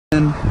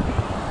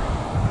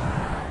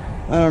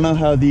I don't know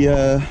how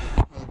the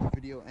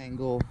video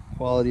angle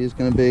quality is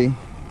going to be,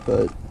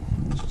 but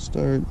let's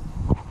start.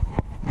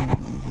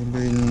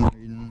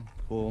 Reading,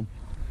 cool.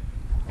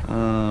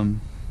 I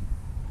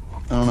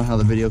don't know how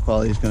the video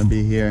quality is going to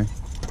be here,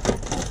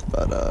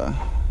 but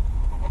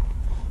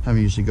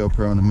haven't used a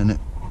GoPro in a minute.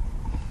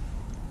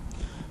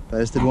 But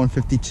I just did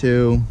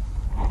 152.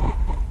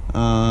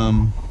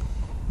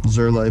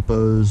 Azure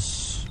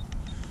lipos.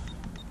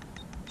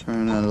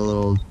 Turning out a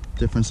little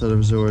different set of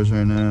Azures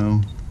right now.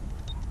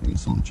 Making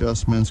some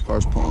adjustments.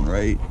 Car's pulling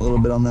right a little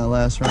bit on that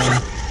last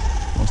round.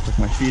 Almost took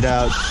my feet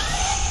out.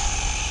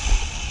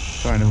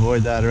 Trying to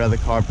avoid that. I'd rather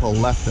the car pull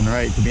left than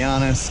right, to be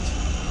honest.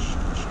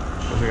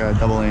 Because I got a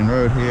double lane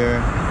road here.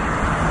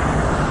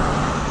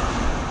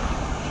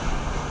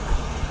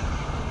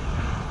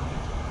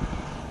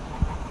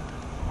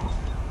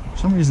 For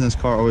some reason this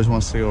car always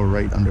wants to go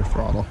right under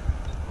throttle.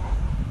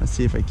 Let's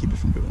see if I keep it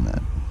from doing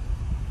that.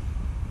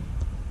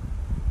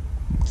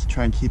 Let's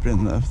try and keep it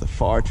in the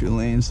far two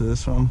lanes of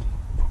this one.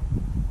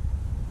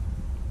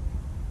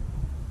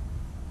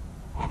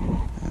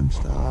 I'm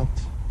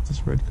stopped.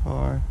 This red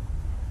car.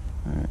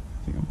 Alright,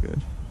 I think I'm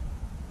good.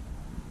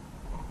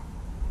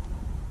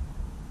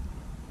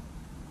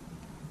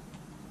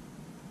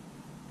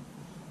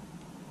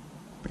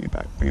 Bring it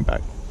back, bring it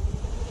back.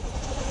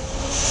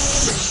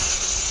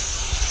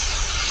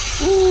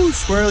 Ooh,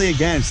 swirly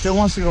again. Still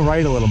wants to go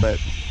right a little bit.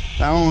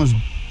 That one was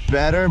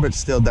better, but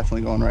still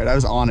definitely going right. I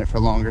was on it for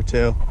longer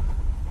too.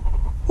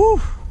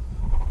 Whew.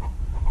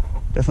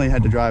 Definitely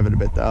had to drive it a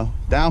bit though.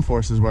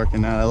 Downforce is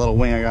working now. That little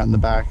wing I got in the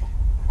back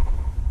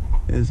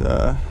is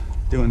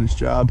doing its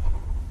job.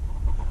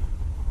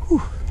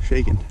 Whew,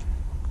 shaking.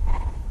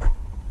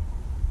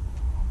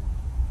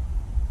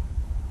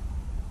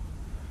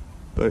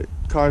 But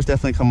car's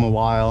definitely come a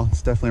while.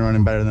 It's definitely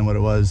running better than what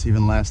it was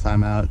even last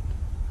time out.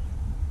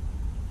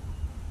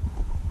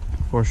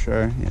 For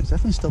sure. Yeah, it's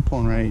definitely still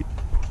pulling right.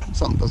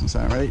 Something doesn't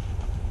sound right.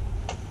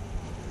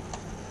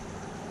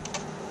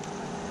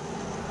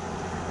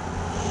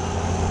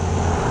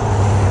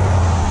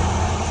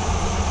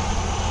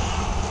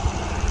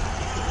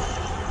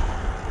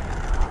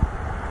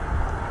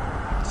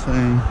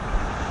 Same.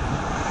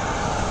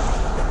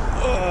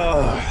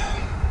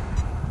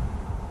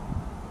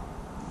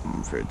 I'm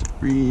afraid to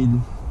read.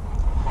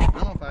 I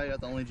don't know if I got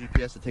the only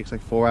GPS that takes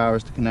like 4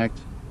 hours to connect.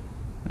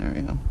 There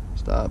we go.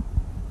 Stop.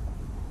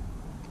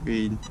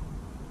 Read.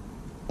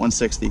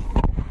 160.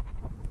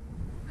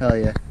 Hell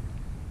yeah.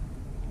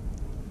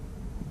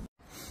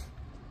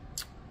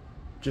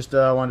 Just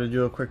wanted to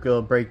do a quick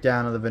little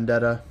breakdown of the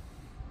Vendetta,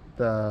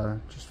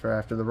 just for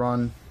after the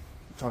run.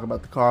 Talk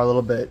about the car a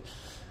little bit.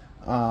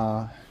 You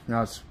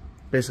know, it's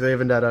basically a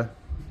Vendetta,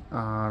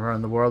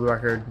 running the world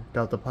record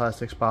Delta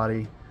Plastics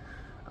body.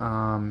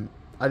 I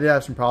did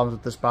have some problems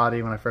with this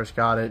body when I first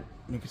got it.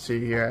 You can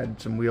see here I had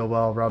some wheel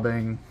well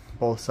rubbing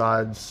both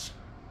sides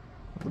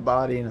of the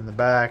body and in the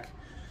back.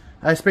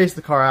 I spaced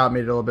the car out,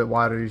 made it a little bit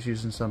wider, just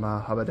using some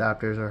hub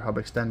adapters or hub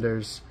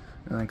extenders,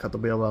 and then cut the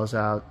wheel wells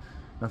out.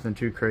 Nothing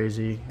too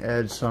crazy.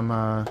 Add some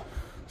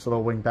this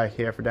little wing back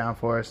here for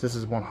downforce. This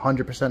is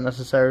 100%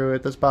 necessary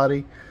with this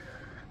body,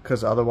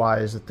 because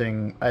otherwise the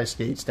thing ice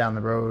skates down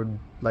the road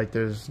like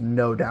there's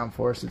no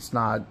downforce. It's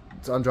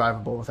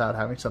undrivable without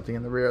having something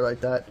in the rear like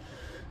that.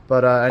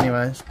 But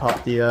anyways,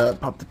 pop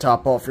the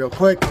top off real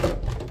quick.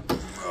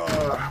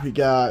 We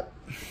got,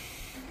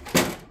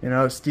 you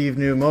know, Steve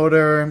new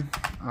motor.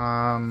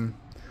 I'm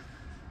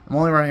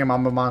only running a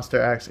Mamba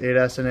Monster X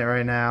 8S in it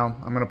right now.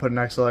 I'm gonna put an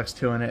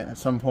XLX2 in it at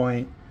some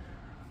point.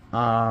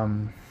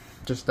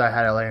 Just I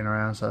had it laying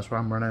around, so that's what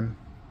I'm running.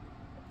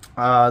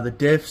 The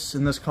diffs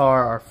in this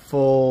car are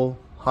full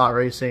hot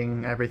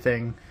racing,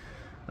 everything.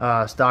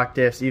 Stock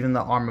diffs, even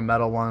the Arrma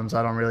metal ones,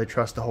 I don't really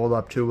trust to hold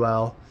up too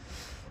well.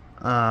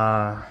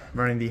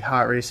 Running the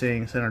hot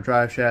racing center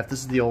drive shaft.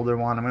 This is the older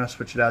one. I'm going to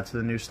switch it out to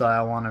the new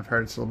style one. I've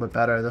heard it's a little bit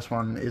better. This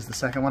one is the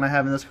second one I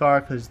have in this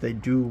car because they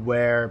do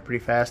wear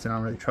pretty fast and I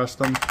don't really trust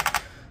them.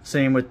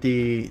 Same with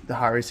the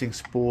hot racing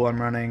spool I'm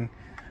running.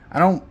 I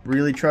don't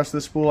really trust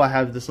this spool. I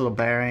have this little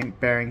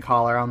bearing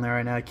collar on there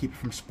right now to keep it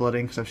from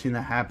splitting because I've seen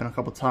that happen a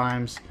couple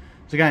times.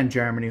 There's a guy in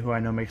Germany who I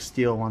know makes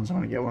steel ones. I'm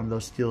going to get one of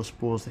those steel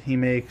spools that he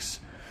makes.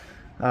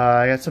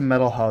 I got some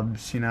metal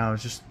hubs, you know,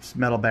 just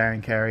metal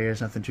bearing carriers,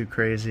 nothing too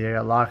crazy. I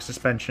got lock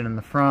suspension in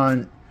the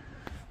front,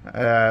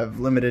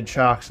 limited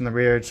shocks in the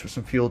rear, just with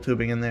some fuel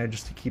tubing in there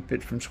just to keep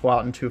it from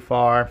squatting too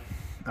far.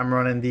 I'm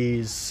running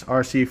these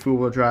RC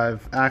four-wheel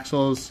drive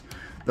axles.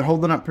 They're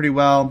holding up pretty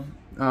well.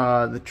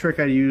 The trick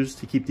I use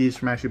to keep these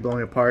from actually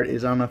blowing apart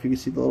is, I don't know if you can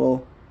see the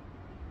little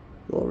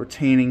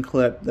retaining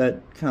clip that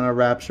kind of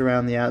wraps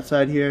around the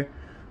outside here.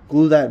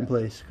 Glue that in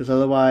place, because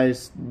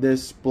otherwise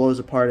this blows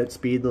apart at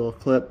speed, the little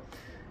clip,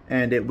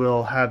 and it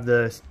will have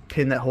the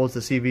pin that holds the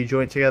CV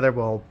joint together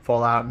will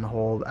fall out and the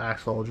whole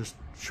axle will just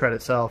shred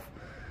itself.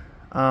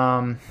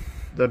 The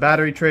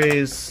battery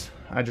trays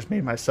I just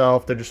made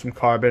myself. They're just some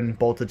carbon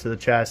bolted to the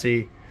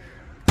chassis.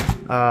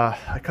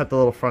 I cut the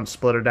little front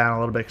splitter down a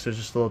little bit because it's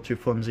just a little too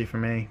flimsy for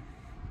me.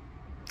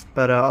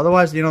 But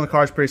otherwise, you know, the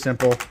car's pretty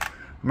simple.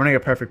 I'm running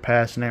a Perfect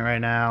Pass in it right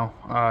now,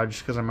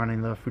 just because I'm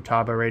running the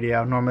Futaba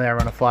radio. Normally I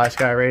run a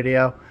FlySky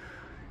radio,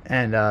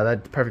 and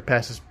that Perfect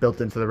Pass is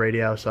built into the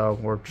radio,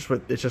 so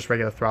it's just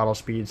regular throttle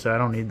speed, so I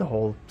don't need the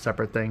whole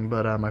separate thing.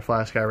 But my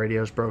FlySky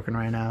radio is broken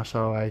right now,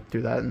 so I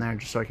do that in there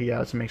just so I can get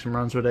out to make some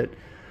runs with it.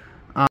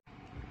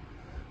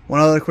 One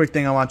other quick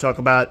thing I want to talk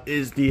about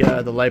is the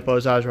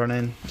lipos I was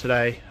running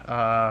today.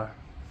 The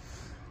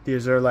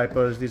Azure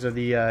lipos. These are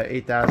the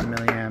 8,000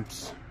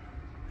 milliamps.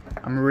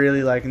 I'm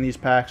really liking these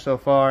packs so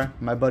far.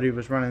 My buddy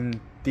was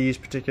running these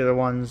particular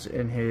ones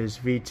in his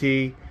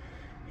VT.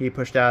 He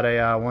pushed out a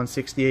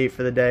 168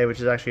 for the day, which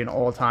is actually an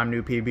all-time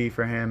new PB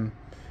for him.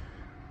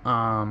 We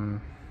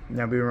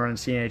were running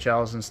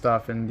CNHLs and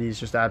stuff, and these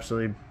just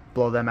absolutely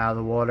blow them out of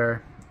the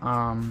water.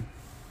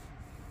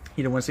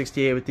 He did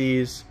 168 with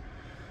these.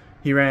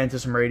 He ran into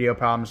some radio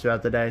problems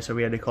throughout the day, so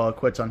we had to call it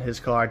quits on his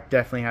car.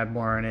 Definitely had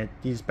more in it.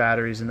 These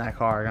batteries in that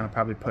car are going to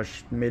probably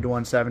push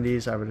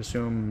mid-170s, I would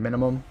assume,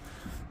 minimum.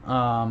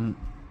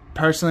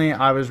 Personally,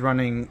 I was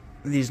running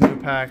these new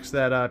packs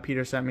that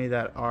Peter sent me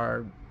that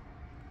are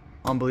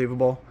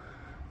unbelievable.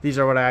 These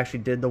are what I actually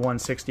did the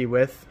 160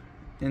 with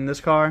in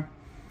this car.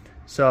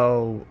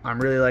 So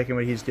I'm really liking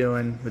what he's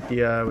doing with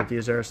the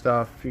Azure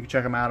stuff. You can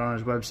check him out on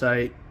his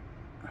website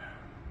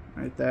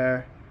right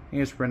there. I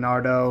think it's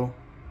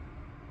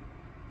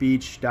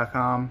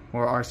renardobeach.com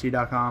or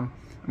rc.com.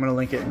 I'm going to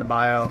link it in the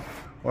bio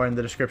or in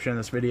the description of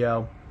this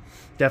video.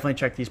 Definitely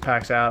check these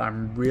packs out.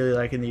 I'm really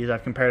liking these.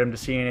 I've compared them to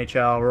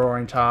CNHL,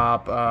 Roaring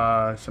Top,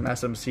 some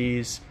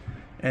SMCs,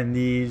 and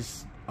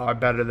these are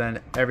better than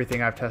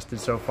everything I've tested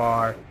so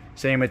far.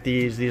 Same with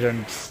these. These are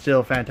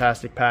still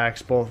fantastic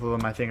packs. Both of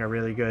them I think are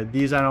really good.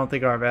 These I don't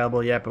think are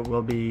available yet, but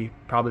will be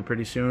probably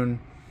pretty soon.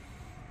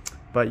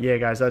 But yeah,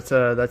 guys, that's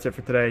it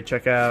for today.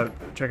 Check out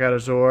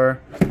Azure.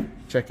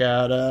 Check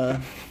out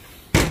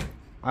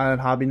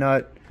Island Hobby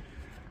Nut.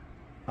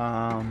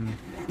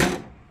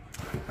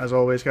 As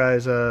always,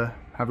 guys,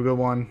 have a good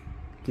one.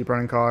 Keep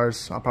running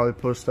cars. I'll probably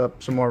post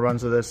up some more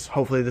runs of this.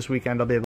 Hopefully this weekend I'll be able